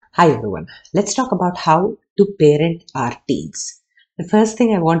Hi everyone, let's talk about how to parent our teens. The first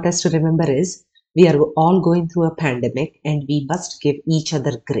thing I want us to remember is we are all going through a pandemic and we must give each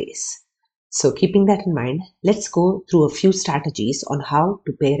other grace. So, keeping that in mind, let's go through a few strategies on how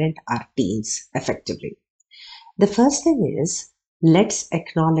to parent our teens effectively. The first thing is let's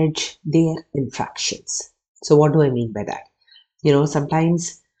acknowledge their infractions. So, what do I mean by that?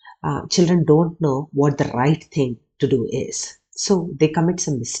 Sometimes children don't know what the right thing to do is. So they commit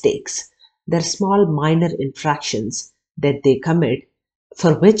some mistakes. They're small, minor infractions that they commit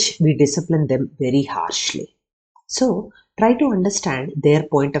for which we discipline them very harshly. So try to understand their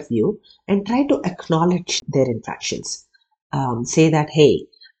point of view and try to acknowledge their infractions. Say that, hey,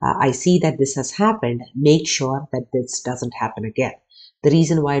 I see that this has happened. Make sure that this doesn't happen again. The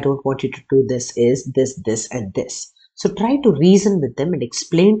reason why I don't want you to do this is this, and this. So try to reason with them and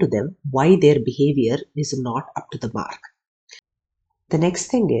explain to them why their behavior is not up to the mark. The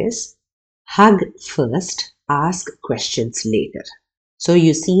next thing is hug first, ask questions later. So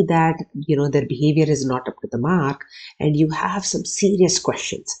you see that their behavior is not up to the mark and you have some serious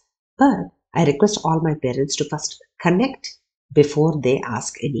questions. But I request all my parents to first connect before they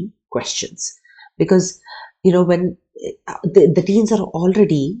ask any questions. Because when the teens are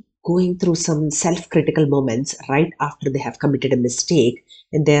already going through some self-critical moments right after they have committed a mistake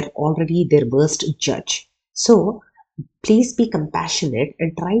and they're already their worst judge. So please be compassionate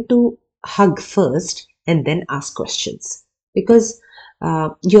and try to hug first and then ask questions, because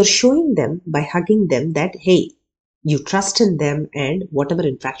you're showing them by hugging them that, hey, you trust in them and whatever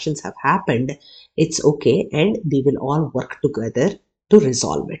infractions have happened, it's okay and we will all work together to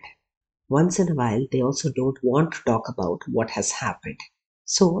resolve it. Once in a while, they also don't want to talk about what has happened.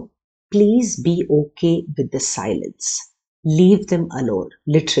 So please be okay with the silence. Leave them alone.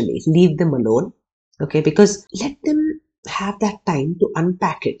 Literally, leave them alone. Okay, because let them have that time to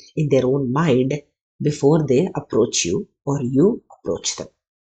unpack it in their own mind before they approach you or you approach them.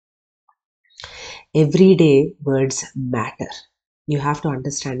 Everyday words matter. You have to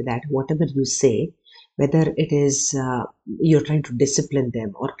understand that whatever you say, whether it is you're trying to discipline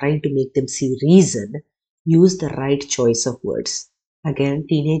them or trying to make them see reason, use the right choice of words. Again,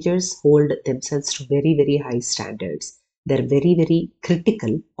 teenagers hold themselves to very, very high standards. They're very, very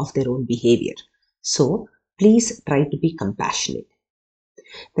critical of their own behavior. So please try to be compassionate.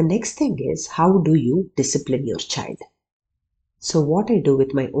 The next thing is, how do you discipline your child? So, what I do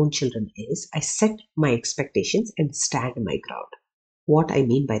with my own children is I set my expectations and stand my ground. What I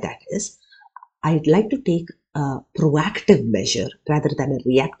mean by that is, I'd like to take a proactive measure rather than a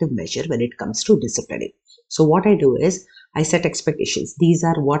reactive measure when it comes to disciplining. So, what I do is I set expectations. These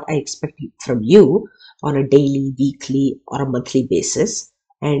are what I expect from you on a daily, weekly, or a monthly basis.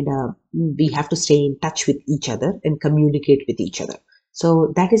 And we have to stay in touch with each other and communicate with each other.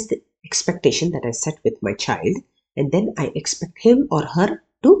 So, that is the expectation that I set with my child. And then I expect him or her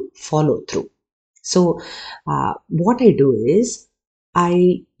to follow through. So, what I do is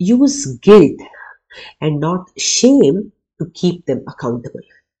I use guilt and not shame to keep them accountable.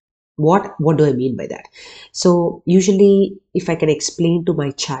 What do I mean by that? So usually, if I can explain to my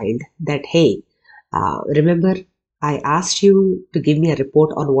child that, hey, remember, I asked you to give me a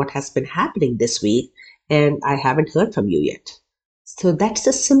report on what has been happening this week, and I haven't heard from you yet. So that's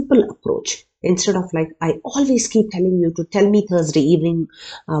a simple approach. Instead of like, I always keep telling you to tell me Thursday evening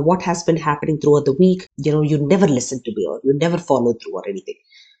what has been happening throughout the week. You never listen to me or you never follow through or anything.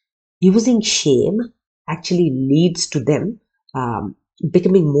 Using shame actually leads to them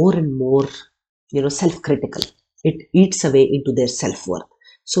becoming more and more, self-critical. It eats away into their self-worth.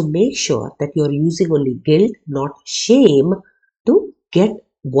 So make sure that you're using only guilt, not shame, to get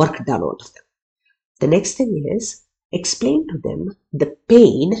work done out of them. The next thing is explain to them the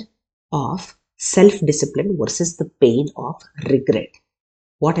pain of self-discipline versus the pain of regret.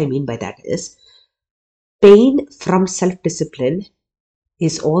 What I mean by that is pain from self-discipline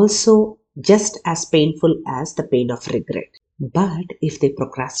is also just as painful as the pain of regret. But if they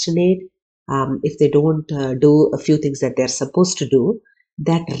procrastinate, if they don't do a few things that they're supposed to do,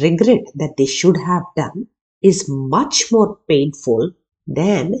 that regret that they should have done is much more painful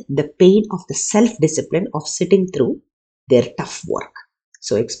than the pain of the self-discipline of sitting through their tough work.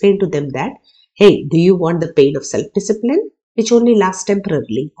 So explain to them that, hey, do you want the pain of self-discipline, which only lasts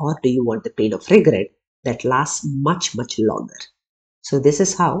temporarily, or do you want the pain of regret that lasts much, much longer? So this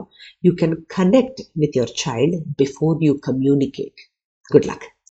is how you can connect with your child before you communicate. Good luck.